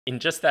In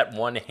just that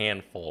one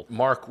handful,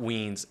 Mark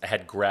Wiens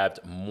had grabbed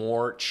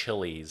more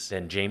chilies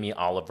than Jamie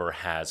Oliver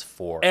has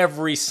for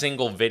every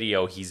single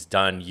video he's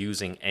done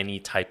using any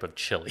type of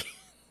chili.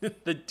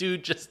 The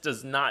dude just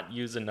does not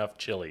use enough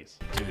chilies.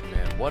 Dude,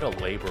 man, what a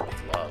labor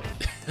of love.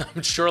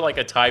 I'm sure like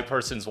a Thai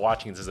person's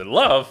watching this and said,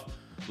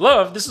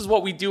 love, this is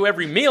what we do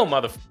every meal,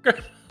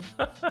 motherfucker.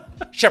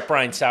 Chef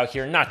Brian Tsao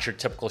here, not your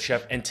typical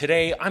chef, and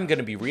today I'm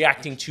gonna be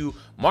reacting to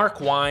Mark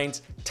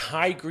Wiens'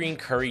 Thai green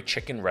curry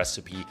chicken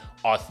recipe,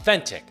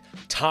 authentic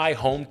Thai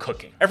home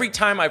cooking. Every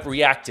time I've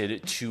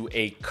reacted to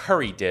a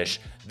curry dish,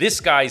 this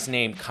guy's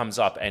name comes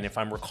up, and if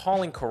I'm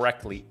recalling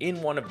correctly,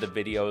 in one of the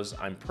videos,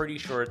 I'm pretty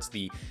sure it's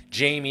the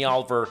Jamie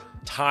Oliver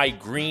Thai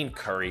green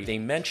curry, they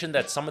mentioned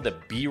that some of the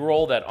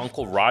B-roll that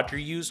Uncle Roger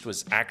used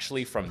was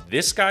actually from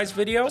this guy's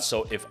video.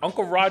 So if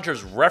Uncle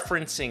Roger's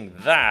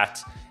referencing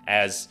that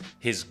as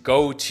his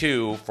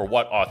go-to for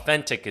what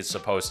authentic is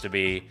supposed to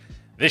be,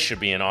 this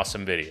should be an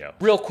awesome video.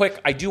 Real quick,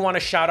 I do want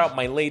to shout out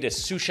my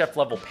latest sous chef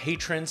level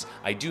patrons.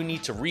 I do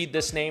need to read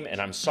this name,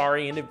 and I'm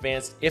sorry in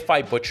advance if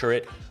I butcher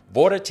it.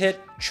 Boratit,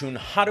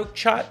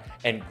 Chunharukchat,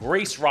 and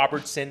Grace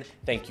Robertson,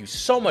 thank you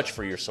so much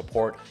for your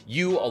support.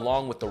 You,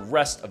 along with the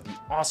rest of the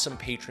awesome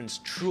patrons,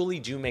 truly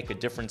do make a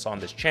difference on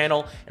this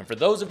channel. And for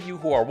those of you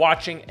who are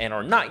watching and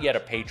are not yet a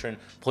patron,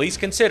 please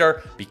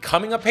consider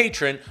becoming a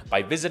patron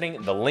by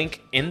visiting the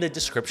link in the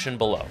description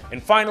below.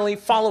 And finally,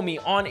 follow me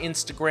on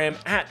Instagram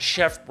at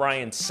Chef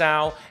Brian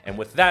Tsao. And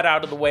with that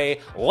out of the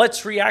way,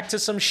 let's react to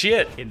some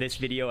shit. In this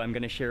video, I'm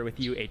gonna share with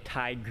you a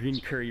Thai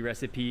green curry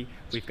recipe.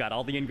 We've got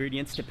all the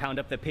ingredients to pound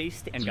up the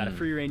paste and got a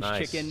free-range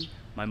chicken.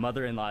 My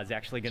mother-in-law is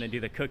actually gonna do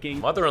the cooking.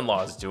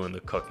 Mother-in-law is doing the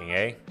cooking,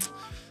 eh?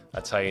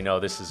 That's how you know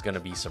this is gonna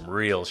be some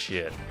real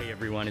shit. Hey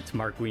everyone, it's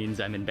Mark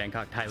Wiens. I'm in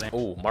Bangkok, Thailand.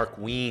 Oh, Mark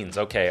Wiens.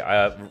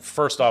 Okay,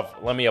 first off,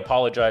 let me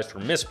apologize for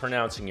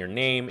mispronouncing your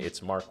name.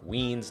 It's Mark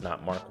Wiens,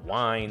 not Mark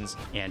Wines.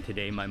 And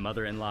today, my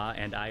mother-in-law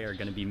and I are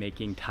gonna be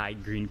making Thai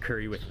green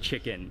curry with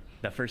chicken.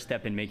 The first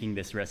step in making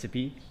this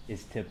recipe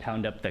is to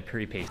pound up the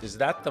curry paste. Is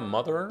that the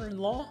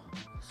mother-in-law?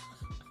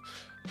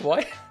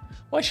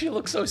 Why she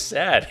look so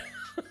sad?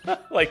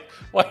 Like,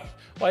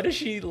 why does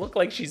she look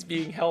like she's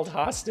being held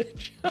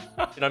hostage?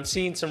 And I'm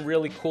seeing some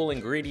really cool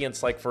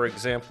ingredients, like for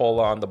example,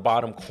 on the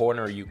bottom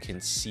corner, you can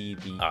see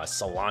the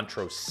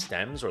cilantro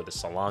stems or the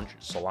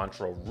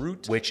cilantro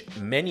root, which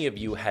many of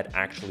you had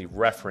actually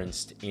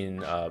referenced in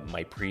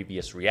my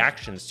previous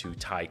reactions to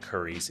Thai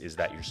curries, is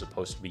that you're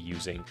supposed to be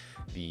using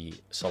the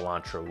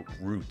cilantro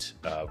root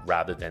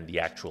rather than the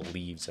actual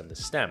leaves and the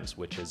stems,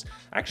 which is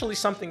actually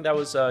something that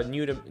was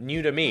new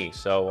to me.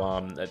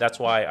 So that's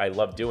why I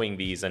love doing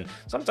these, and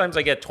sometimes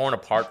I get torn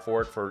apart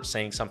for it for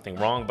saying something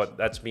wrong, but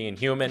that's being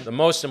human. The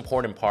most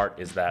important part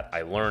is that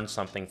I learned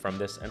something from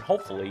this, and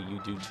hopefully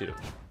you do too.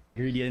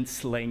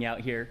 Ingredients laying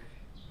out here.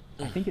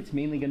 I think it's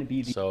mainly going to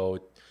be the... So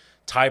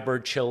Thai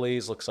bird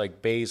chilies, looks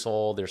like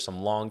basil. There's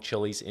some long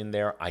chilies in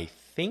there. I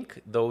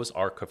think those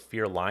are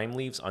kaffir lime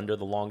leaves under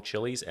the long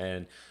chilies,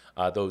 and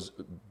those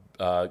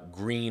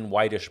green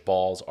whitish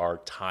balls are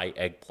Thai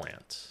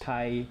eggplant.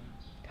 Thai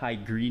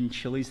green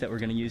chilies that we're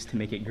going to use to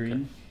make it green.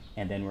 Okay.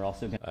 And then we're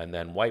also going to... And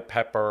then white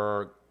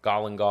pepper,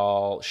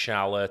 galangal,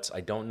 shallots. I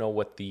don't know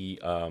what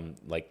the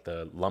like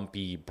the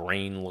lumpy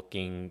brain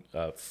looking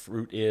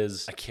fruit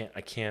is.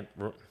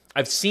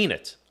 I've seen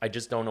it. I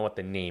just don't know what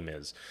the name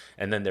is.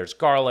 And then there's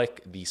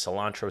garlic, the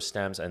cilantro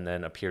stems, and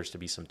then appears to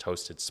be some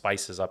toasted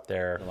spices up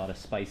there. A lot of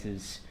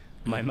spices.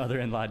 My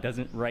mother-in-law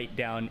doesn't write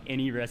down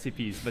any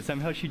recipes, but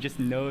somehow she just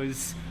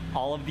knows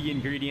all of the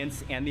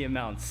ingredients and the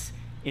amounts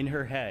in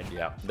her head.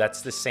 Yeah,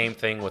 that's the same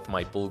thing with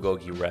my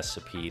bulgogi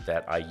recipe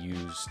that I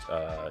used,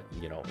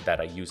 that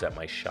I use at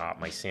my shop,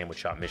 my sandwich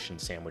shop, Mission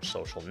Sandwich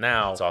Social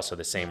now. It's also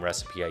the same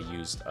recipe I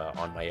used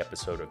on my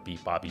episode of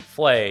Beef Bobby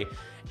Flay.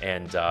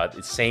 And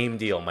same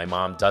deal, my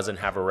mom doesn't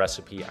have a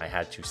recipe. I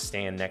had to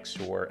stand next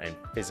to her and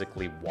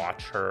physically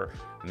watch her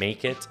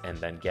make it and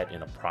then get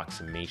an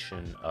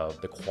approximation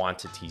of the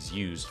quantities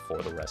used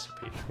for the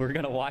recipe. We're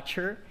gonna watch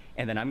her,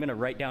 and then I'm gonna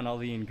write down all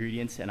the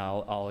ingredients, and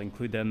I'll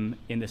include them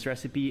in this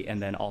recipe,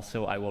 and then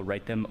also I will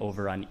write them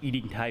over on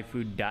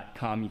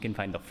eatingthaifood.com. You can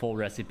find the full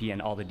recipe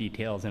and all the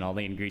details and all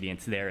the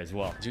ingredients there as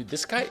well. Dude,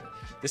 this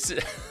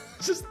is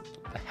just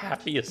the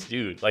happiest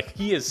dude. Like,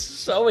 he is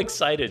so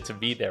excited to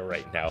be there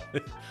right now.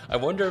 I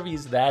wonder if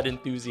he's that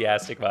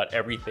enthusiastic about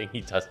everything he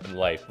does in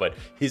life, but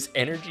his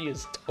energy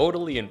is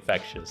totally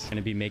infectious.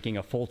 Gonna be making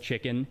a full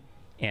chicken,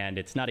 and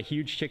it's not a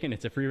huge chicken,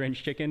 it's a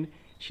free-range chicken.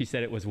 She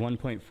said it was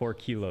 1.4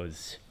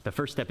 kilos. The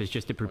first step is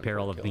just to prepare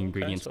all of the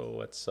ingredients.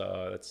 Okay,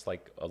 so it's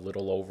like a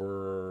little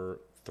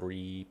over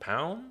 3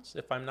 pounds,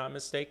 if I'm not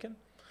mistaken.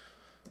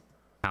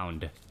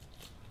 Pound.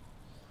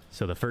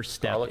 So the first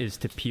step is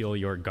to peel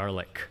your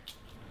garlic.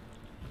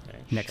 Okay,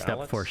 next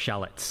up for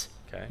shallots.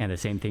 Okay. And the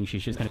same thing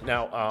she's just gonna...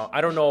 Now,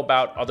 I don't know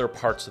about other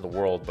parts of the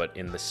world, but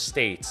in the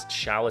States,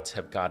 shallots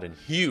have gotten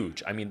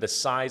huge. I mean, the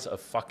size of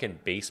fucking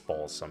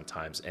baseballs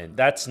sometimes. And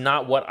that's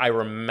not what I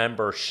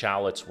remember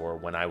shallots were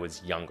when I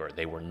was younger.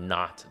 They were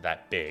not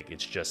that big.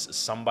 It's just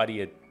somebody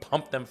had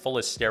pumped them full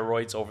of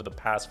steroids over the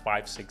past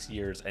 5-6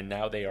 years, and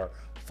now they are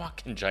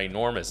fucking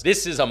ginormous.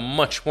 This is a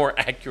much more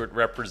accurate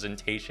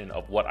representation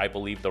of what I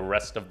believe the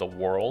rest of the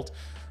world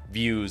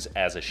views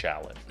as a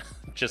shallot.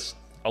 Just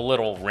a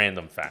little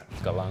random fact.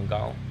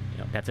 Galangal.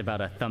 Yep. That's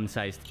about a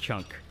thumb-sized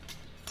chunk.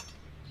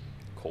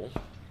 Cool.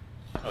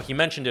 Oh, he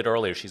mentioned it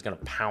earlier, she's gonna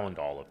pound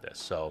all of this.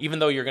 So even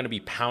though you're gonna be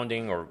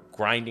pounding or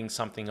grinding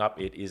something up,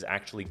 it is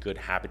actually good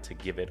habit to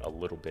give it a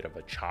little bit of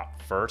a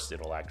chop first.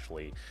 It'll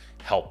actually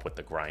help with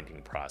the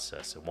grinding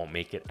process. It won't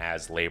make it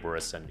as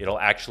laborious, and it'll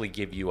actually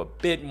give you a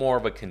bit more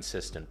of a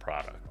consistent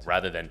product.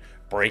 Rather than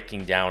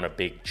breaking down a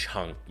big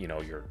chunk, you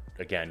know, you're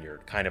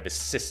kind of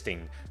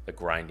assisting the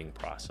grinding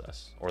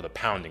process or the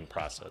pounding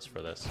process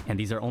for this. And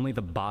these are only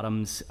the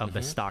bottoms of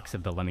the stalks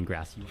of the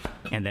lemongrass.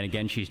 And then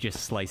again, she's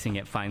just slicing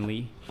it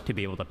finely to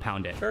be able to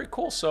pound it. Very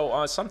cool.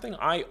 So something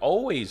I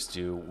always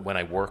do when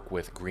I work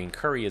with green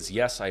curry is,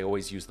 yes, I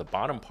always use the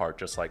bottom part,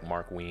 just like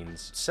Mark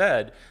Wiens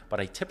said, but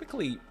I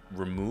typically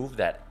remove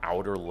that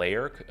outer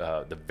layer,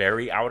 the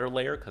very outer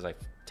layer, because I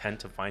tend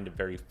to find it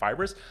very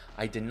fibrous.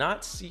 I did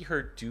not see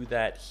her do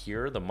that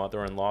here, the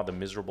mother-in-law, the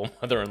miserable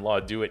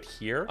mother-in-law, do it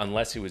here,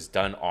 unless it was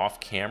done off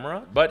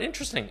camera. But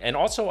interesting. And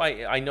also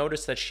I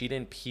noticed that she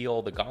didn't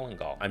peel the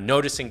galangal. I'm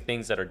noticing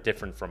things that are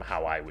different from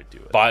how I would do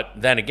it. But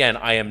then again,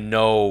 I am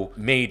no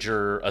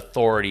major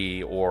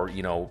authority or,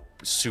 you know,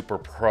 super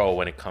pro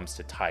when it comes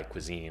to Thai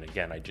cuisine.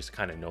 Again, I just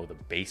kind of know the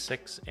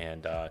basics,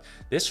 and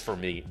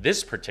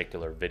this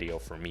particular video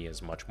for me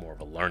is much more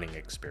of a learning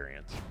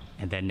experience.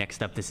 And then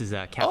next up, this is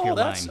a kaffir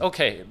lime.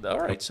 Okay. All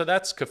right, so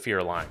that's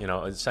kaffir lime. You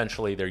know,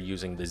 essentially they're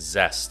using the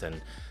zest,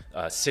 and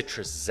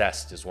citrus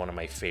zest is one of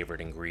my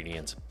favorite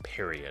ingredients,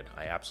 period.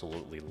 I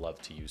absolutely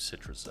love to use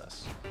citrus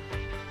zest.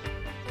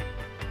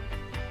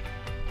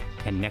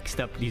 And next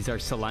up, these are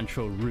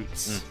cilantro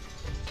roots.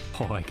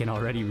 Oh, I can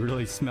already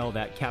really smell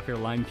that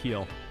kaffir lime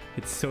peel.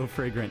 It's so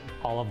fragrant.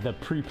 All of the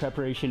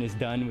pre-preparation is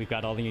done. We've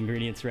got all the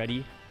ingredients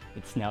ready.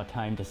 It's now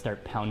time to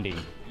start pounding.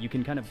 You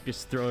can kind of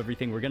just throw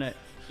everything. We're gonna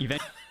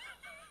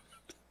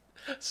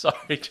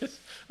Sorry, just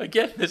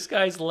again, this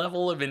guy's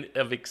level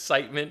of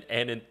excitement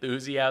and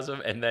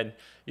enthusiasm, and then,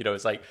 you know,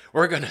 it's like,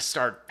 we're gonna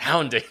start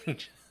pounding.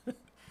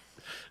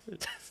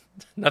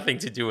 Nothing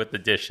to do with the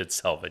dish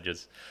itself.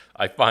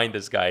 I find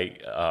this guy,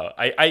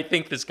 I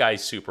think this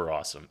guy's super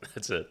awesome.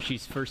 That's it.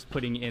 She's first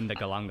putting in the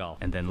galangal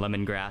and then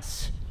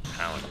lemongrass.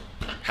 Pound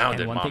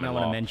it, and one thing I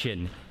want to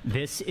mention,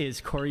 this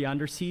is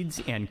coriander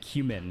seeds and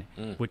cumin,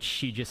 which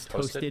she just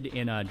toasted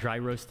in a dry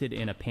roasted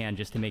in a pan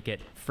just to make it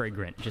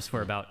fragrant, just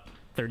for about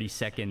 30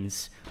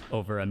 seconds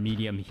over a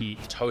medium heat.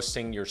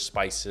 Toasting your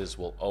spices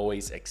will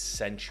always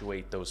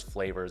accentuate those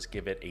flavors,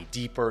 give it a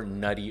deeper,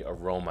 nutty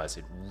aromas.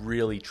 It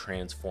really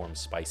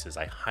transforms spices.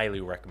 I highly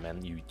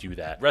recommend you do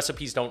that.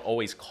 Recipes don't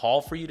always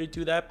call for you to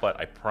do that, but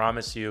I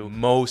promise you,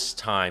 most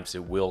times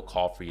it will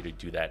call for you to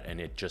do that,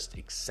 and it just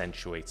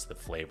accentuates the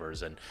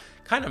flavors and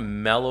kind of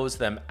mellows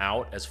them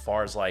out as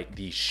far as like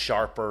the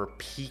sharper,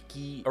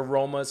 peaky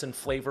aromas and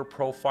flavor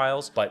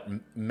profiles, but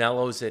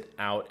mellows it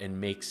out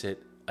and makes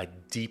it a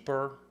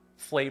deeper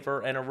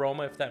flavor and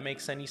aroma, if that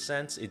makes any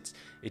sense. It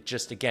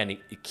just, again,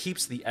 it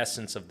keeps the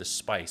essence of the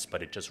spice,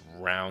 but it just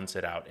rounds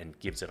it out and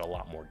gives it a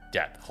lot more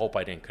depth. Hope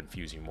I didn't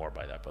confuse you more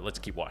by that, but let's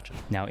keep watching.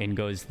 Now in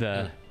goes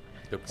the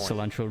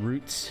cilantro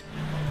roots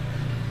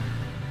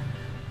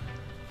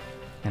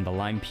and the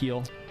lime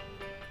peel.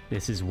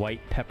 This is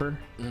white pepper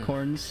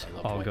corns.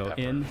 I'll go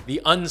in.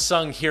 The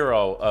unsung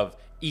hero of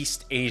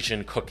East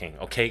Asian cooking,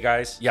 okay,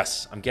 guys?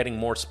 Yes, I'm getting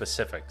more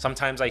specific.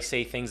 Sometimes I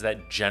say things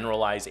that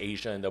generalize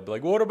Asia, and they'll be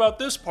like, what about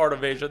this part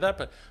of Asia, that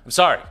part? I'm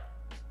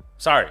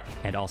sorry.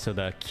 And also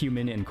the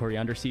cumin and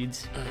coriander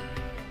seeds.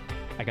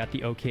 I got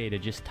the okay to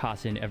just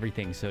toss in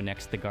everything, so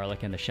next the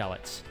garlic and the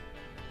shallots.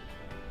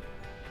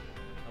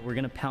 We're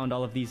gonna pound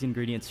all of these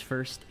ingredients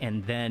first,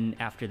 and then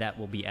after that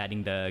we'll be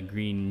adding the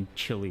green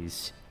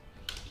chilies.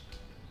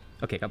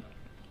 Okay,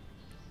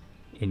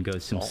 in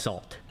goes some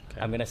salt. Okay.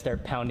 I'm gonna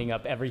start pounding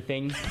up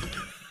everything.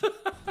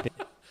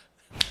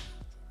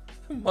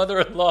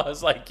 Mother-in-law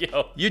is like,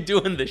 yo, you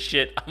doing the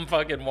shit. I'm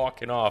fucking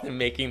walking off and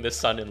making the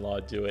son-in-law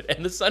do it.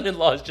 And the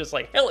son-in-law is just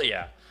like, hell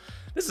yeah,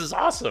 this is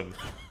awesome.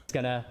 It's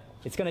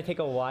gonna take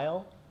a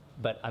while,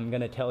 but I'm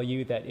gonna tell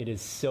you that it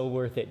is so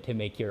worth it to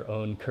make your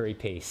own curry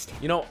paste.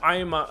 You know,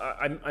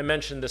 I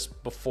mentioned this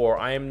before.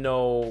 I am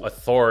no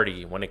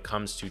authority when it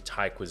comes to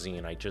Thai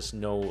cuisine. I just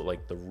know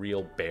like the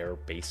real bare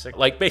basic.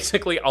 Like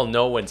basically, I'll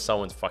know when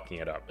someone's fucking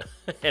it up.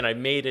 And I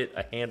made it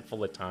a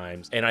handful of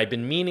times. And I've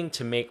been meaning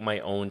to make my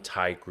own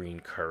Thai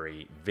green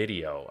curry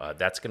video.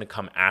 That's gonna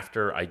come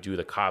after I do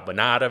the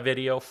carbonara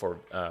video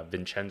for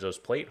Vincenzo's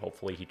plate.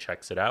 Hopefully he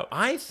checks it out.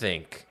 I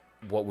think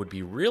what would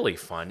be really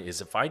fun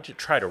is if I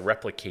try to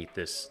replicate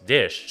this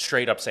dish,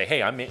 straight up say,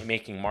 hey, I'm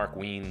making Mark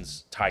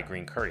Wien's Thai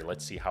green curry.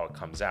 Let's see how it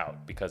comes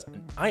out, because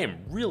I am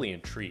really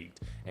intrigued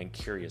and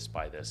curious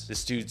by this.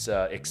 This dude's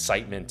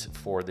excitement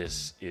for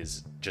this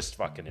is just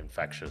fucking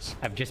infectious.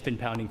 I've just been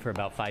pounding for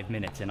about 5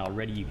 minutes, and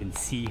already you can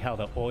see how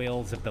the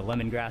oils of the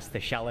lemongrass, the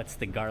shallots,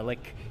 the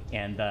garlic,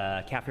 and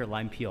the kaffir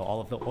lime peel,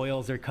 all of the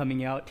oils are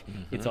coming out.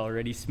 It's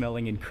already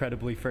smelling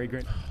incredibly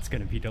fragrant. It's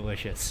gonna be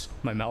delicious.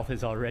 My mouth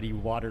is already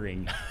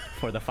watering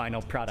for the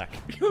final product.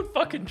 You on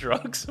fucking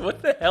drugs?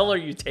 What the hell are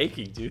you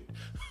taking, dude?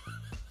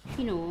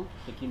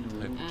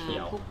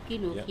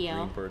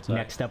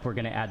 Next up, we're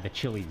gonna add the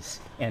chilies.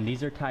 And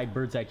these are Thai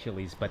bird's eye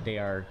chilies, but they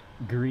are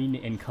green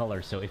in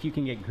color. So if you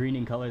can get green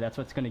in color, that's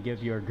what's gonna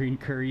give your green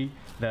curry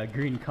the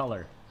green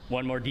color.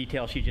 One more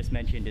detail she just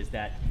mentioned is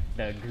that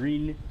the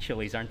green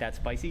chilies aren't that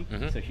spicy,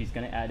 so she's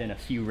gonna add in a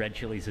few red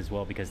chilies as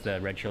well, because the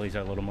red chilies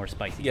are a little more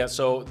spicy. Yeah,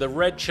 so the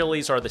red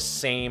chilies are the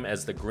same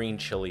as the green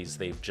chilies.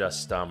 They've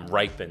just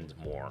ripened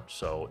more.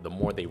 So the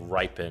more they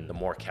ripen, the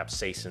more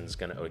capsaicin is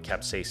gonna.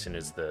 Capsaicin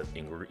is the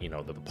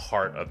the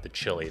part of the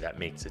chili that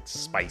makes it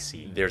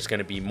spicy. There's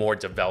gonna be more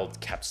developed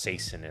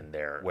capsaicin in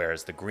there,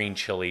 whereas the green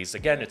chilies,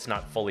 again, it's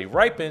not fully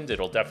ripened.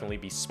 It'll definitely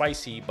be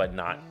spicy, but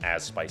not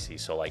as spicy.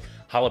 So like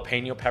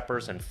jalapeno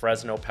peppers and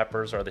Fresno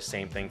peppers are the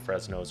same thing.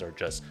 Fresnos are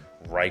just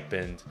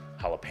ripened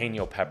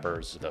jalapeno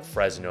peppers. The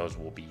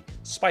Fresnos will be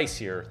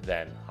spicier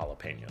than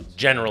jalapenos,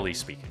 generally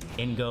speaking.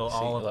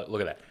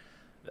 Look at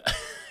that.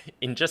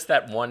 In just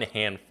that one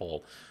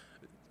handful,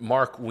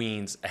 Mark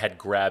Wiens had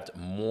grabbed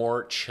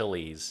more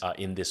chilies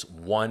in this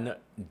one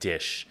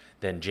dish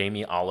than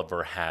Jamie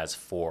Oliver has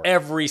for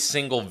every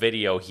single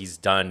video he's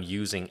done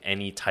using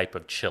any type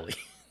of chili.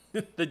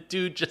 The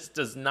dude just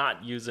does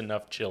not use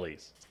enough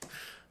chilies.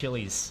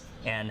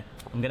 And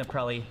I'm gonna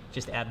probably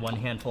just add one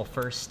handful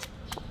first,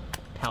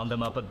 pound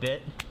them up a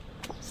bit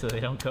so they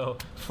don't go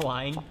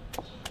flying,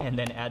 and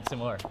then add some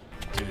more.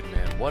 Dude,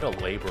 man, what a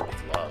labor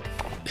of love.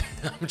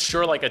 I'm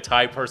sure like a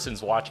Thai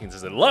person's watching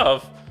this and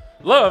love,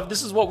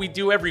 this is what we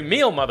do every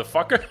meal,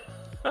 motherfucker.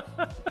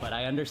 But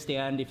I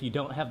understand if you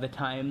don't have the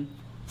time,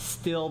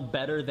 still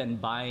better than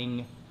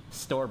buying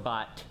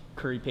store-bought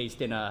curry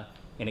paste in a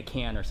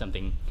can or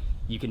something.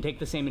 You can take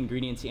the same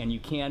ingredients and you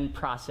can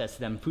process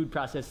them, food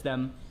process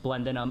them,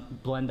 blend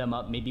them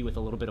up, maybe with a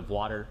little bit of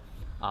water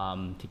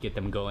to get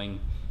them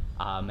going.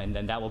 And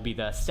then that will be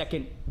the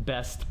second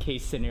best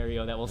case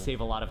scenario that will save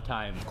a lot of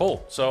time.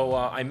 Cool. So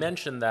I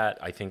mentioned that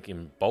I think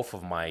in both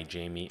of my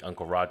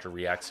Uncle Roger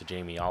Reacts to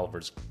Jamie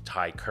Oliver's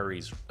Thai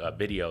curries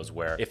videos,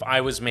 where if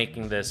I was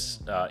making this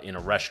in a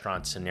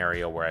restaurant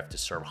scenario where I have to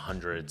serve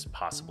hundreds,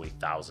 possibly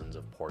thousands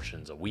of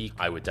portions a week,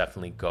 I would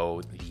definitely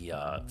go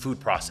the food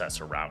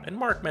processor route. And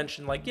Mark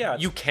mentioned like, yeah,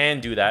 you can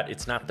do that.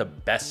 It's not the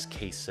best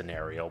case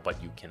scenario,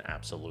 but you can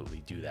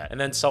absolutely do that. And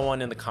then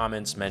someone in the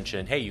comments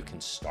mentioned, hey, you can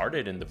start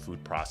it in the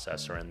food processor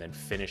and then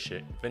finish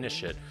it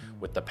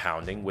with the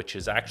pounding, which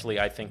is actually,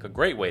 I think, a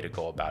great way to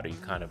go about it. You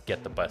kind of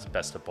get the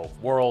best of both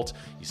worlds.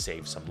 You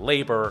save some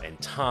labor and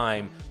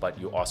time, but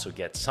you also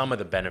get some of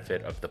the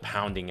benefit of the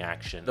pounding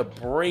action. The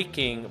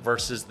breaking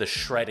versus the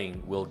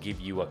shredding will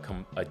give you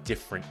a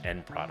different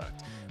end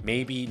product.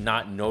 Maybe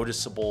not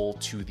noticeable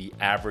to the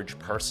average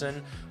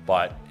person,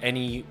 but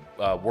any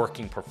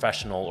working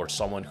professional or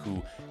someone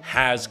who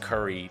has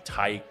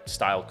Thai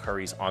style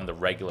curries on the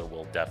regular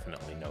will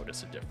definitely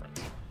notice a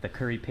difference. The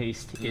curry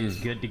paste is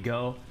good to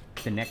go.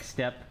 The next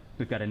step,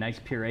 we've got a nice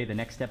puree. The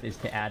next step is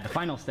to add, the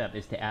final step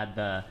is to add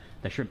the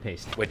shrimp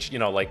paste. Which,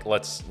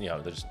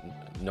 there's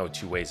no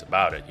two ways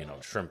about it.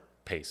 Shrimp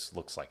paste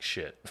looks like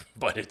shit,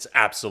 but it's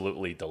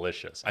absolutely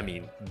delicious. I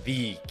mean,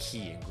 the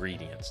key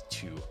ingredients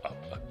to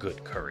a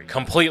good curry.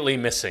 Completely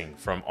missing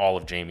from all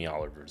of Jamie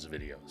Oliver's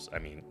videos. I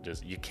mean,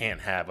 you can't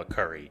have a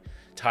curry,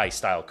 Thai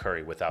style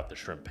curry, without the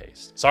shrimp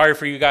paste. Sorry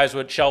for you guys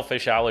with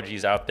shellfish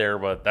allergies out there,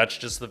 but that's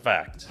just the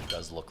fact. It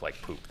does look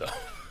like poop though.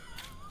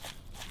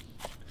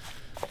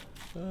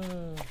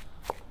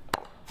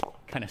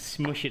 Kind of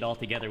smush it all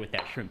together with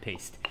that shrimp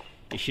paste.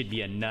 It should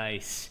be a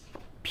nice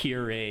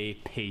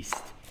puree paste.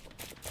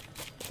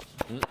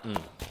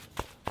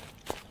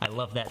 I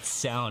love that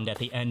sound at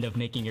the end of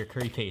making your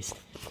curry paste.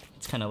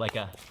 It's kind of like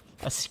a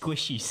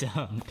squishy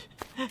sound.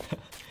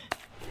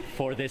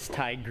 For this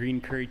Thai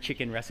green curry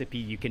chicken recipe,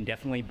 you can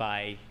definitely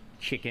buy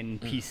chicken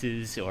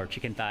pieces or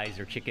chicken thighs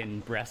or chicken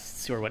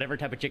breasts or whatever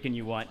type of chicken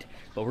you want,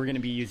 but we're going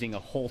to be using a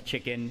whole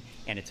chicken,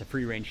 and it's a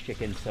free-range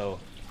chicken, so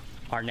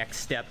our next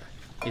step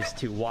is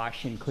to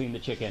wash and clean the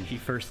chicken. She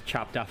first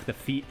chopped off the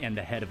feet and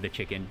the head of the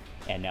chicken,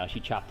 and now she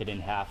chopped it in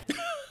half.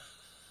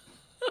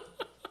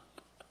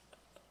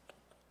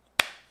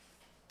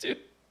 Dude,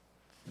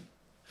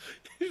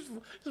 he's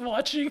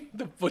watching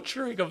the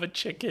butchering of a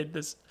chicken,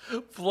 this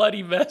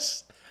bloody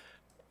mess,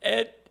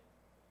 and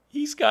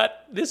he's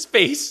got this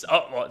face.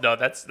 Oh well, no,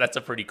 that's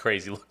a pretty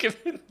crazy look.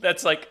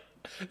 That's like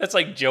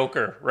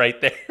Joker right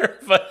there.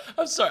 But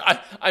I'm sorry,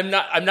 I'm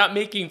not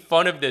making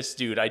fun of this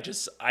dude. Like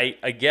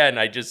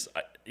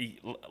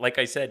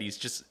I said, he's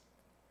just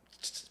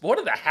one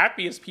of the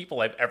happiest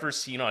people I've ever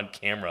seen on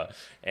camera.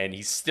 And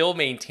he's still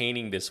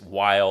maintaining this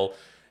while,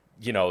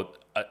 you know,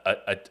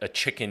 a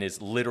chicken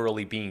is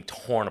literally being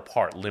torn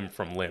apart limb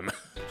from limb.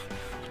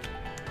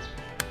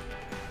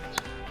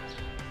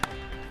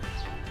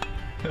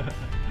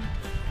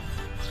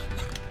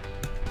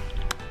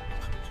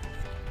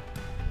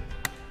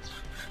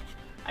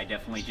 I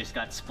definitely just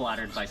got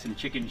splattered by some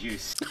chicken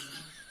juice.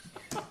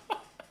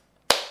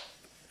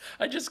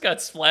 I just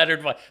got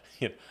splattered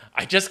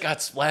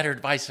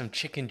by some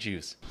chicken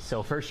juice.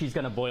 So first she's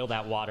gonna boil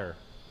that water.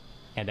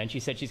 And then she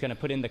said she's gonna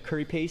put in the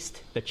curry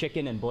paste, the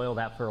chicken, and boil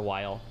that for a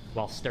while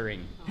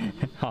stirring.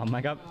 Oh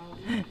my God.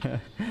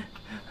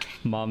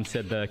 Mom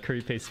said the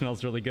curry paste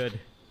smells really good.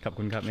 Cup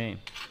kun cup me.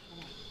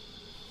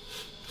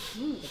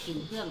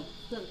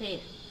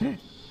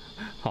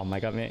 Oh my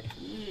God, mate.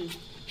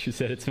 She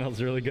said it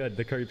smells really good,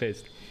 the curry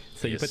paste.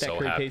 So you put that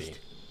curry paste.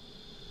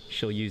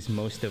 She'll use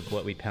most of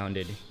what we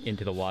pounded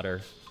into the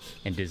water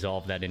and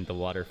dissolve that into the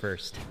water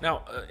first.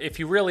 Now, if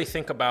you really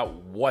think about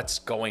what's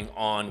going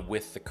on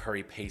with the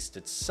curry paste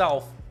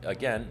itself,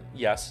 again,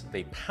 yes,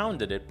 they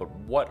pounded it, but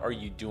what are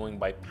you doing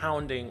by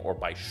pounding or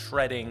by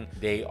shredding?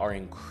 They are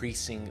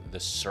increasing the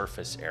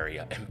surface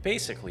area. And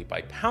basically,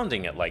 by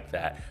pounding it like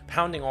that,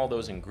 pounding all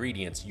those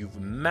ingredients, you've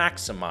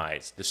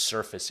maximized the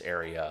surface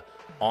area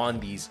on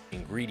these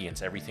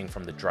ingredients, everything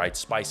from the dried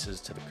spices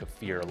to the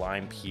kaffir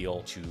lime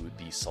peel to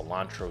the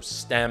cilantro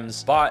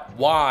stems. But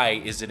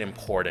why is it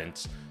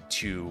important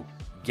to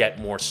get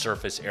more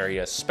surface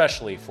area,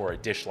 especially for a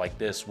dish like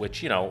this,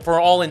 which, you know, for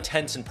all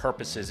intents and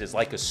purposes is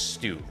like a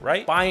stew,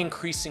 right? By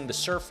increasing the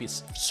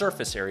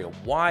surface area,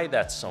 why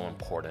that's so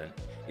important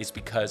is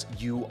because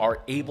you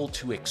are able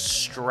to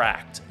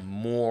extract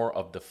more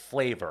of the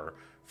flavor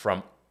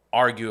from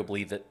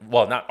arguably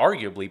not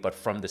arguably, but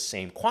from the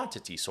same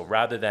quantity. So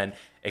rather than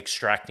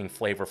extracting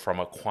flavor from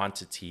a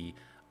quantity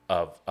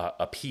of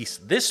a piece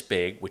this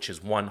big, which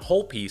is one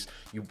whole piece,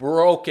 you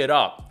broke it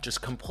up,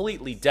 just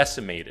completely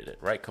decimated it,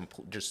 right?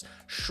 Just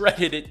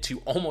shredded it to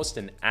almost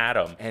an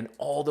atom, and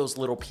all those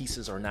little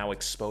pieces are now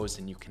exposed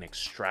and you can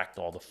extract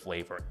all the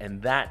flavor.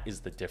 And that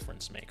is the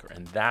difference maker.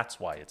 And that's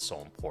why it's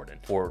so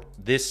important for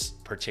this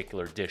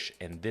particular dish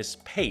and this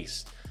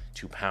paste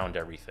to pound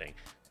everything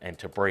and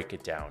to break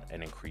it down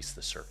and increase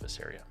the surface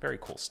area. Very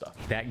cool stuff.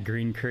 That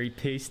green curry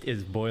paste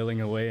is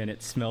boiling away and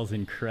it smells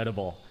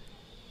incredible.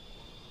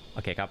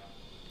 Okay, Cup.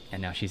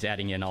 And now she's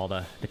adding in all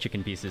the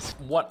chicken pieces.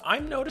 What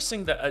I'm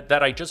noticing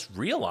that I just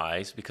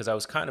realized, because I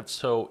was kind of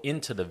so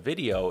into the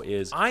video,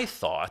 is I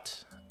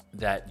thought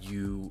that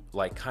you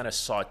like kind of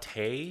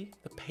saute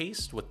the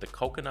paste with the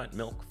coconut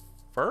milk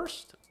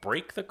first,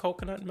 break the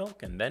coconut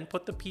milk, and then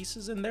put the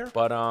pieces in there.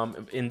 But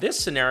in this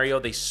scenario,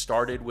 they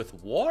started with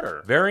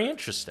water. Very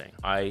interesting.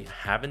 I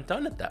haven't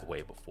done it that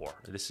way before.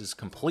 This is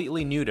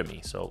completely new to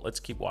me, so let's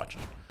keep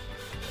watching.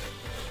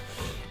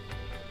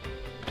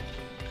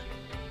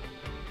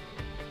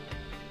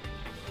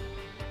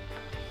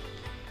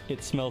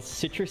 It smells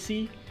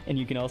citrusy, and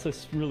you can also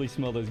really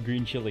smell those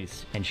green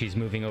chilies. And she's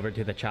moving over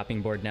to the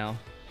chopping board now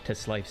to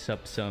slice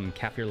up some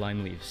kaffir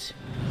lime leaves.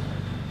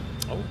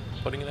 Oh,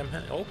 putting them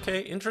in.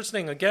 Okay,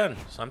 interesting. Again,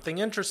 something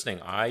interesting.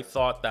 I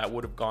thought that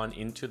would have gone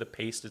into the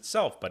paste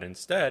itself, but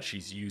instead she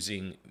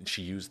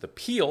used the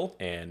peel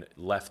and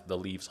left the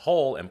leaves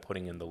whole and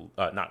putting in the,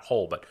 not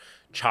whole, but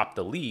chopped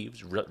the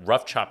leaves,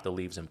 rough chopped the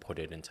leaves and put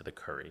it into the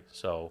curry.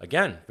 So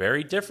again,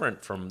 very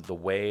different from the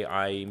way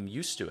I'm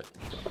used to it.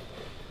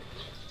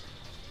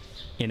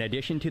 In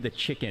addition to the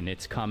chicken,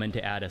 it's common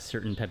to add a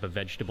certain type of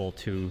vegetable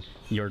to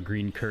your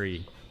green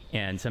curry.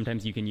 And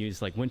sometimes you can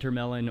use like winter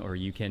melon, or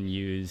you can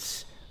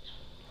use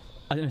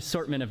an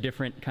assortment of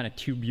different kind of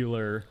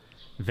tubular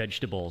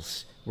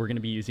vegetables. We're going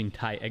to be using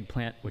Thai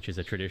eggplant, which is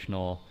a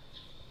traditional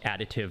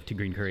additive to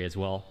green curry as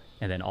well.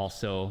 And then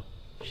also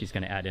she's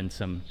going to add in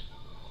some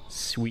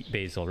sweet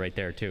basil right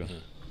there too.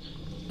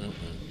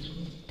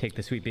 Take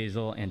the sweet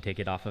basil and take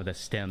it off of the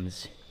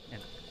stems.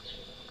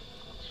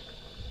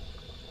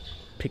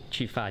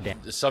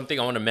 Something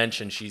I want to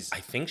mention,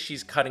 I think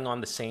she's cutting on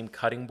the same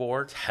cutting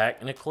board.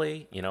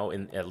 Technically, you know,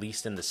 at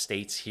least in the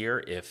States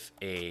here, if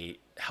a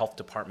health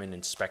department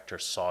inspector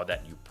saw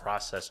that you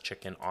processed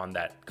chicken on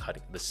that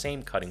the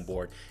same cutting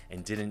board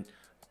and didn't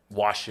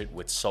wash it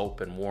with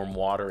soap and warm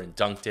water and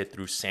dunked it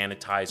through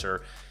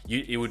sanitizer,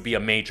 it would be a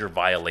major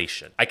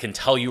violation. I can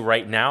tell you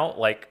right now,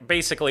 like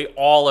basically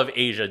all of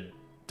Asia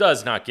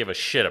does not give a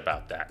shit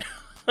about that.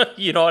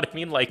 You know what I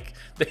mean? Like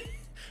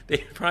they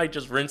probably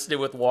just rinsed it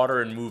with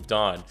water and moved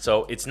on.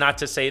 So it's not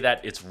to say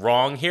that it's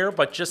wrong here,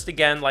 but just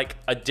again, like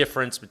a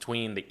difference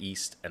between the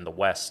East and the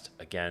West.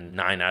 Again,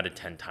 9 out of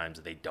 10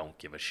 times they don't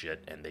give a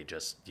shit and they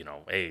just, you know,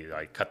 hey,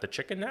 I cut the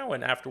chicken now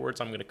and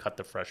afterwards I'm gonna cut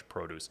the fresh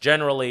produce.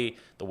 Generally,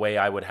 the way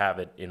I would have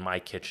it in my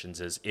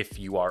kitchens is if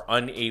you are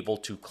unable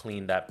to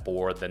clean that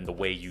board, then the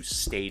way you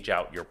stage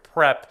out your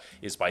prep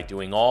is by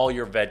doing all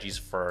your veggies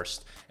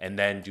first and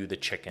then do the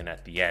chicken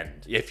at the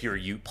end. If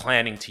you're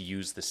planning to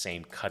use the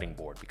same cutting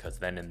board, because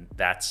then in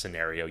that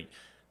scenario,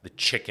 the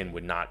chicken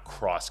would not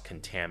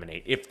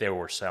cross-contaminate, if there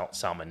were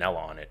salmonella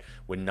on it,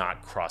 would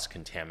not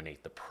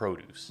cross-contaminate the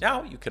produce.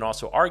 Now, you can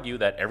also argue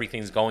that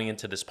everything's going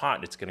into this pot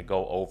and it's going to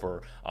go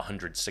over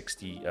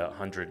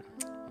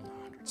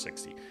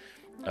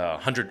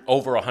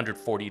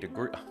 140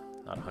 degrees,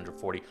 not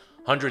 140,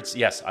 hundreds,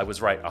 yes, I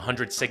was right,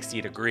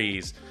 160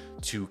 degrees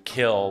to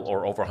kill,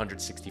 or over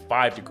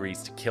 165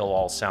 degrees to kill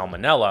all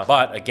salmonella.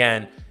 But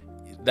again,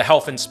 the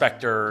health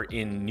inspector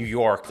in New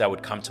York that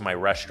would come to my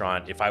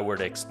restaurant, if I were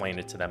to explain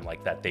it to them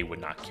like that, they would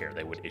not care.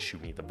 They would issue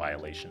me the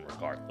violation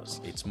regardless.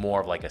 It's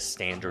more of like a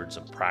standards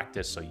of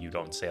practice, so you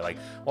don't say like,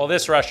 well,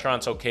 this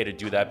restaurant's okay to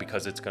do that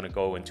because it's going to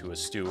go into a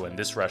stew, and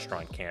this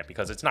restaurant can't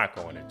because it's not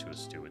going into a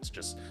stew. It's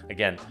just,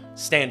 again,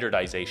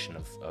 standardization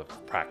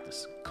of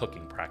practice,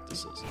 cooking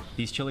practices.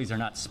 These chilies are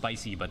not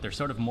spicy, but they're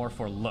sort of more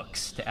for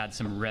looks, to add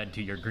some red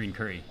to your green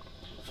curry.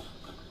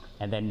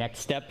 And then next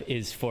step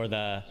is for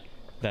the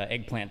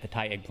eggplant, the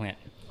Thai eggplant.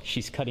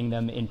 She's cutting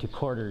them into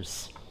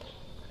quarters.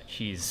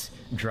 She's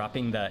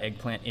dropping the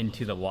eggplant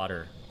into the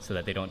water so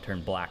that they don't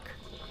turn black.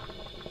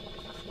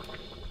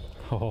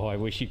 Oh, I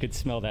wish you could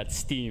smell that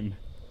steam.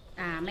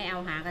 ไม่เอา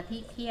หางกะทิ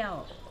เคี่ยว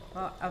เพ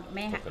ราะ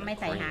ไม่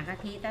ใส่หางกะ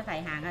ทิถ้าใส่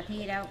หางกะทิ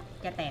แล้ว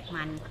จะแตก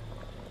มัน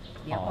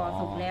เดี๋ยวพอ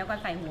สุกแล้วก็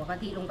ใส่หัวกะ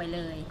ทิลงไปเ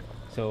ลย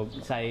So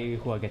ใส่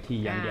หัวกะทิ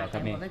อย่างเดียวครั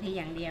บ ใส่หัวกะทิ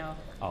อย่างเดียว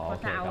เพราะ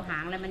ถ้าเอาหา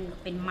งแล้วมัน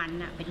เป็นมัน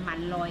อ่ะเป็นมัน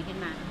ลอยขึ้น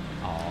มา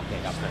อ๋อโอเค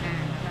ครับเรา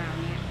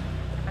เนี้ย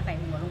ก็ใส่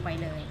หัวลงไป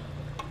เลย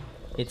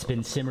It's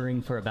been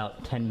simmering for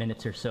about 10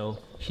 minutes or so.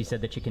 She said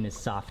the chicken is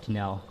soft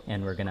now,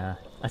 and we're gonna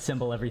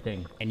assemble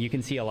everything. And you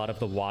can see a lot of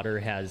the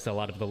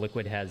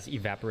liquid has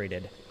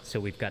evaporated.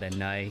 So we've got a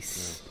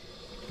nice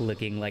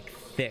looking like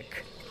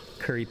thick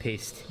curry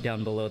paste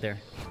down below there.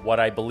 What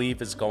I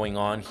believe is going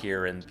on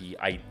here, and the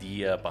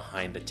idea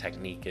behind the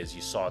technique, is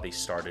you saw they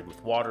started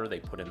with water,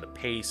 they put in the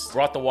paste,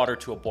 brought the water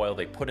to a boil,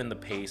 they put in the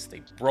paste,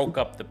 they broke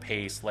up the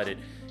paste, let it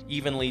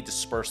evenly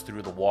disperse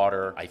through the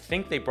water. I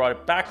think they brought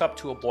it back up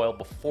to a boil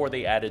before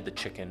they added the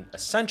chicken.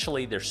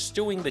 Essentially, they're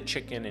stewing the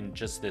chicken in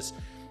just this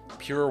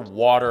pure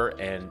water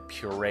and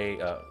puree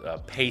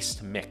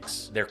paste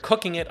mix. They're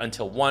cooking it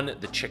until, one,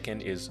 the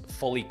chicken is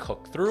fully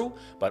cooked through,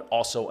 but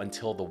also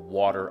until the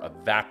water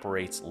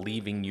evaporates,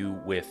 leaving you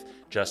with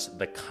just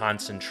the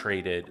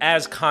concentrated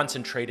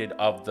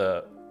of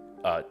the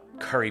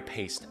curry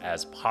paste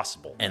as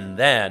possible. And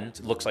then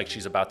it looks like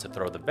she's about to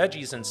throw the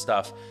veggies and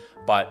stuff,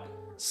 but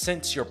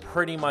since you're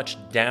pretty much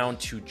down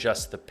to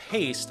just the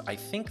paste, I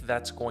think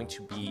that's going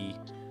to be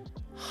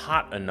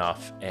hot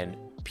enough and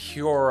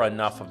pure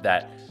enough of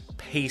that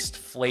paste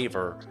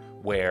flavor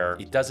where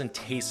it doesn't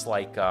taste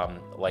like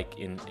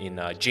in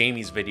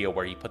Jamie's video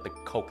where he put the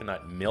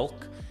coconut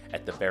milk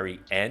at the very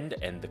end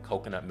and the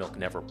coconut milk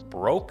never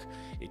broke.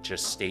 It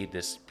just stayed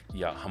this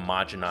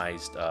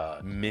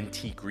homogenized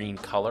minty green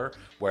color,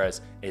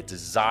 whereas a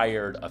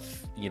desired,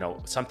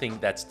 something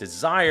that's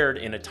desired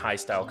in a Thai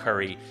style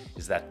curry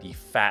is that the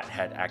fat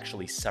had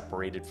actually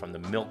separated from the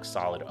milk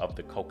solid of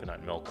the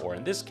coconut milk, or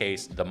in this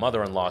case, the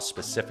mother-in-law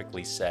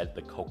specifically said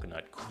the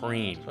coconut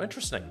cream. So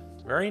interesting,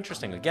 very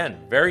interesting. Again,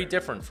 very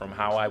different from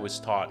how I was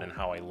taught and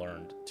how I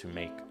learned to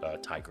make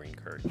Thai green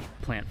curry.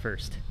 Plant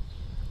first.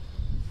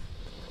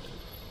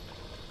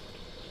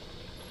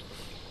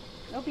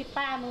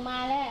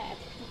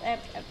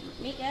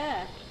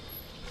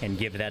 And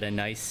give that a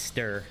nice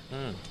stir.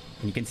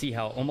 And you can see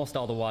how almost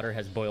all the water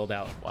has boiled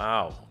out.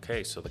 Wow,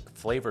 okay, so the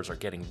flavors are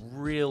getting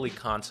really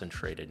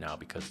concentrated now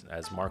because,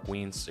 as Mark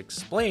Wiens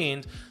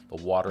explained, the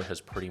water has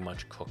pretty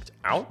much cooked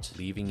out,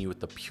 leaving you with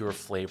the pure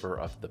flavor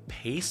of the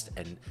paste.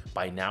 And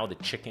by now, the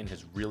chicken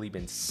has really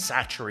been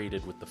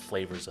saturated with the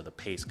flavors of the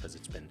paste because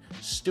it's been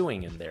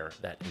stewing in there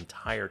that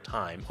entire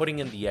time. Putting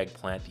in the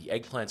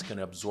eggplant's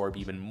gonna absorb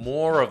even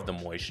more of the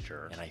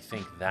moisture. And I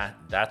think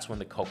that's when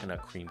the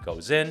coconut cream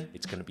goes in.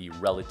 It's gonna be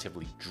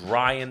relatively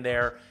dry in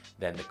there.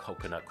 Then the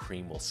coconut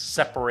cream will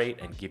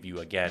separate and give you,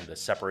 again, the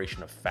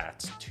separation of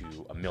fats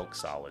to a milk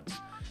solids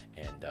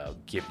and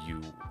give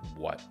you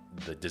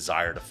the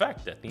desired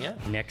effect at the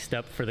end. Next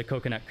up for the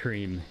coconut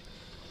cream.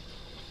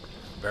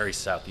 Very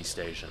Southeast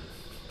Asian.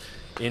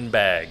 In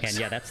bags. And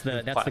yeah, that's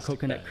the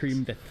coconut bags.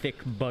 Cream, the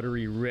thick,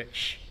 buttery,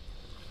 rich,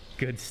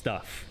 good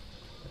stuff.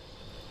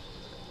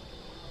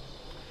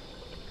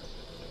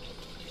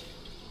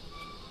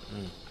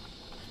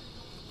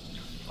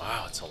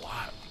 Wow, it's a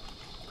lot.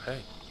 Okay.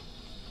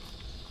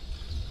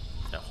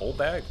 A whole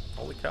bag,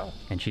 holy cow.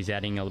 And she's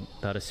adding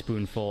about a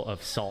spoonful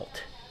of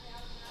salt.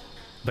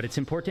 But it's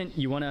important,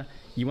 you wanna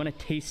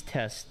taste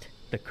test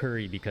the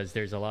curry because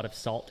there's a lot of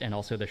salt and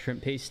also the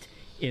shrimp paste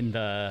in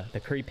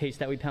the curry paste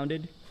that we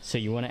pounded. So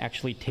you wanna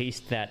actually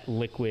taste that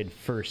liquid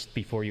first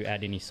before you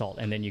add any salt,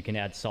 and then you can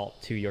add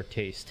salt to your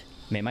taste.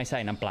 ไม่ใส่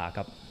น้ำปลาค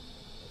รับ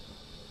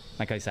ไ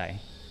ม่เคยใส่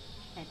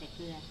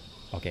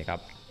Okay ครับ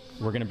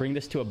We're gonna bring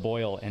this to a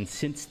boil, and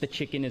since the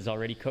chicken is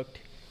already cooked,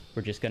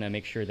 we're just gonna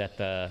make sure that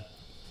the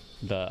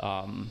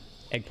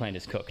eggplant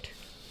is cooked.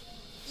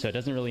 So it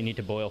doesn't really need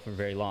to boil for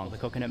very long. The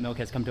coconut milk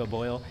has come to a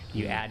boil.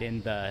 You add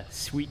in the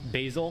sweet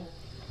basil,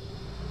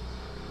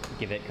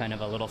 give it kind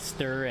of a little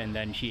stir, and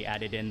then she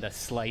added in the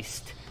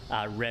sliced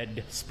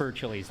red spur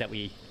chilies that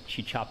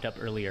she chopped up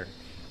earlier.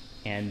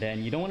 And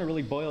then you don't want to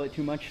really boil it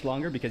too much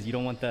longer because you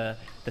don't want the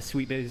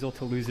sweet basil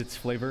to lose its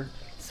flavor.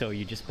 So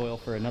you just boil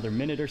for another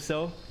minute or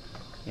so,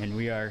 and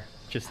we are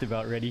just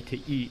about ready to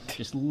eat.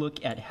 Just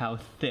look at how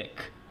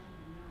thick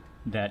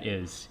that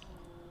is.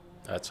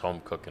 That's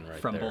home cooking right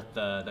From there. both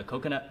the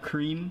coconut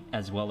cream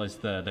as well as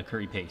the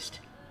curry paste.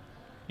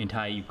 In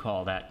Thai you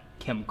call that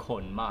kem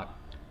khon mak,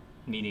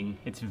 meaning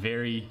it's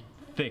very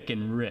thick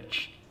and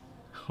rich.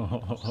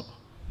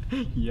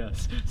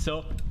 Yes.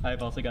 So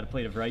I've also got a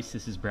plate of rice.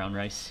 This is brown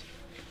rice.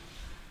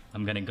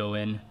 I'm gonna go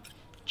in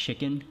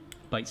chicken,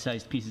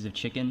 bite-sized pieces of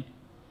chicken,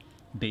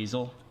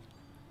 basil.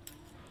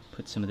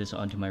 Put some of this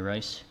onto my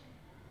rice.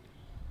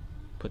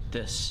 Put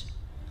this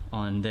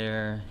on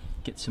there.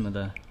 Get some of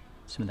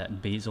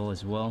that basil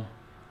as well.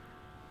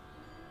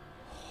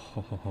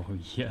 Oh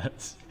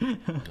yes.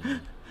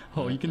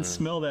 Oh, you can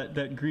smell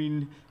that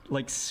green,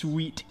 like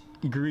sweet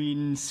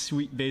green,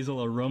 sweet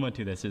basil aroma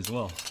to this as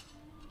well.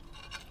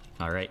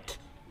 All right.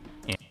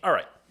 All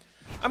right.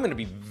 I'm going to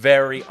be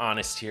very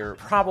honest here.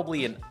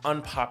 Probably an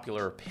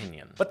unpopular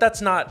opinion, but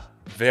that's not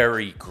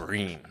very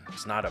green.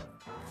 It's not a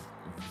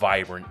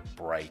vibrant,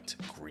 bright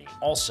green.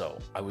 Also,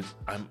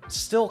 I'm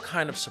still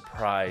kind of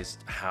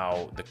surprised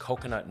how the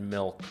coconut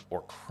milk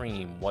or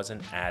cream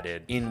wasn't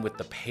added in with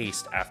the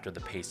paste after the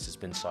paste has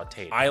been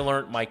sauteed. I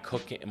learned my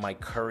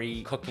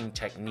curry cooking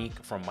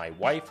technique from my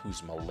wife,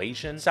 who's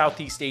Malaysian,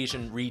 Southeast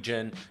Asian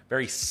region,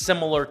 very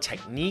similar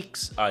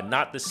techniques,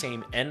 not the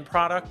same end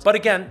product. But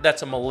again,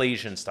 that's a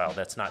Malaysian style,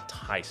 that's not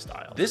Thai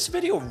style. This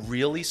video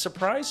really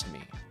surprised me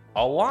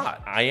a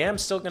lot. I am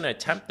still gonna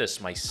attempt this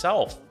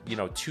myself, you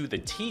know, to the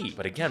T,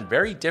 but again,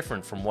 very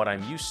different from what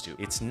I'm used to.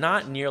 It's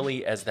not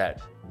nearly as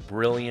that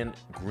brilliant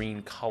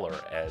green color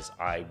as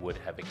I would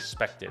have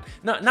expected.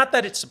 Not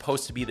that it's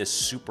supposed to be this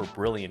super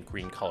brilliant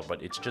green color,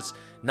 but it's just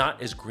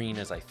not as green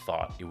as I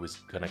thought it was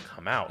gonna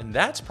come out. And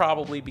that's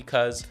probably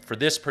because for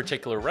this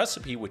particular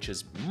recipe, which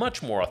is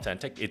much more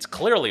authentic, it's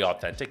clearly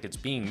authentic, it's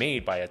being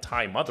made by a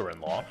Thai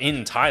mother-in-law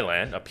in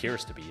Thailand,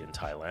 appears to be in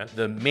Thailand.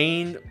 The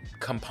main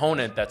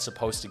component that's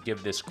supposed to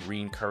give this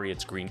green curry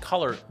its green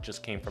color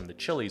just came from the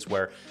chilies,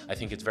 where I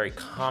think it's very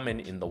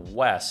common in the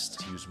West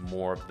to use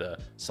more of the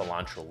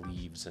cilantro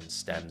leaves and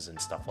stems and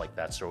stuff like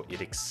that, so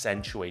it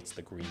accentuates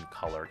the green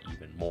color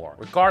even more.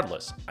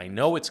 Regardless, I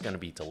know it's gonna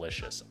be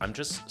delicious. I'm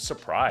just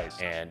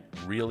surprised and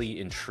really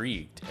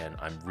intrigued, and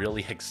I'm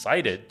really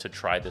excited to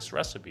try this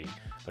recipe.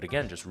 But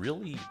again, just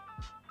really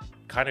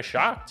kind of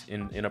shocked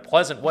in a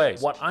pleasant way.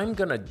 What I'm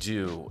gonna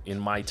do in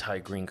my Thai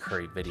green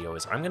curry video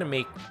is I'm gonna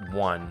make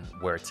one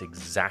where it's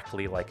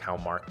exactly like how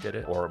Mark did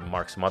it, or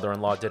Mark's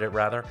mother-in-law did it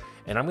rather.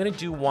 And I'm gonna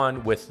do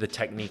one with the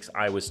techniques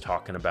I was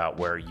talking about,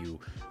 where you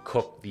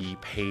cook the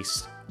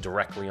paste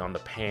directly on the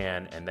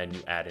pan and then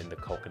you add in the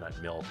coconut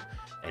milk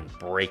and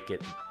break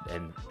it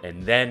and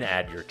then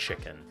add your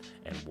chicken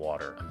and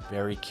water. I'm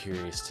very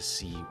curious to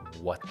see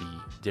what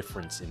the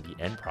difference in the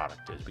end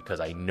product is, because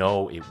I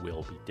know it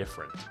will be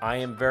different. I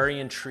am very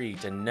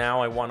intrigued, and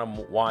now I want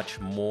to watch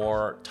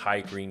more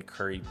Thai green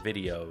curry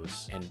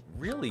videos and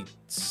really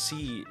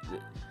see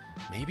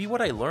maybe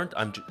what I learned.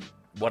 I'm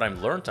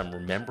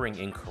remembering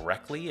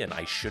incorrectly, and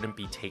I shouldn't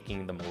be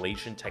taking the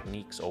Malaysian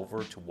techniques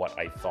over to what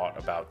I thought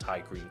about Thai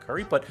green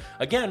curry. But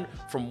again,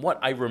 from what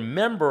I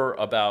remember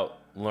about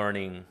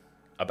learning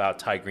about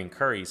Thai green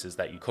curries is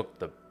that you cook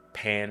the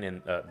pan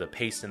and the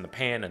paste in the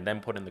pan and then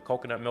put in the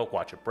coconut milk,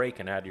 watch it break,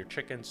 and add your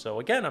chicken. So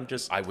again,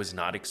 I was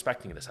not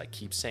expecting this. I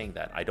keep saying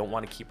that. I don't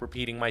want to keep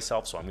repeating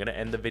myself, so I'm going to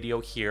end the video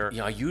here. You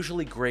know, I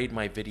usually grade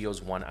my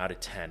videos 1 out of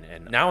 10,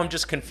 and now I'm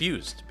just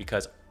confused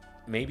because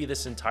maybe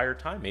this entire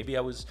time, maybe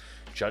I was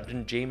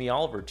judging Jamie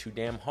Oliver too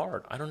damn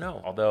hard. I don't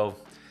know. Although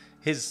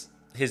his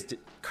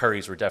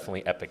curries were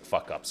definitely epic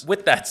fuck-ups.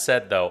 With that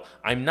said, though,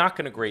 I'm not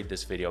going to grade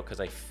this video because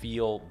I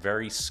feel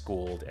very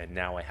schooled, and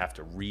now I have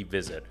to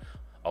revisit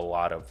a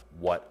lot of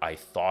what I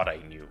thought I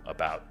knew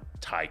about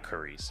Thai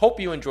curries. Hope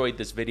you enjoyed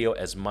this video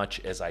as much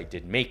as I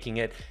did making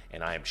it,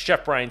 and I am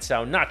Chef Brian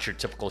Tsao, not your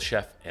typical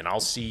chef, and I'll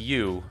see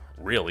you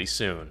really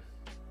soon.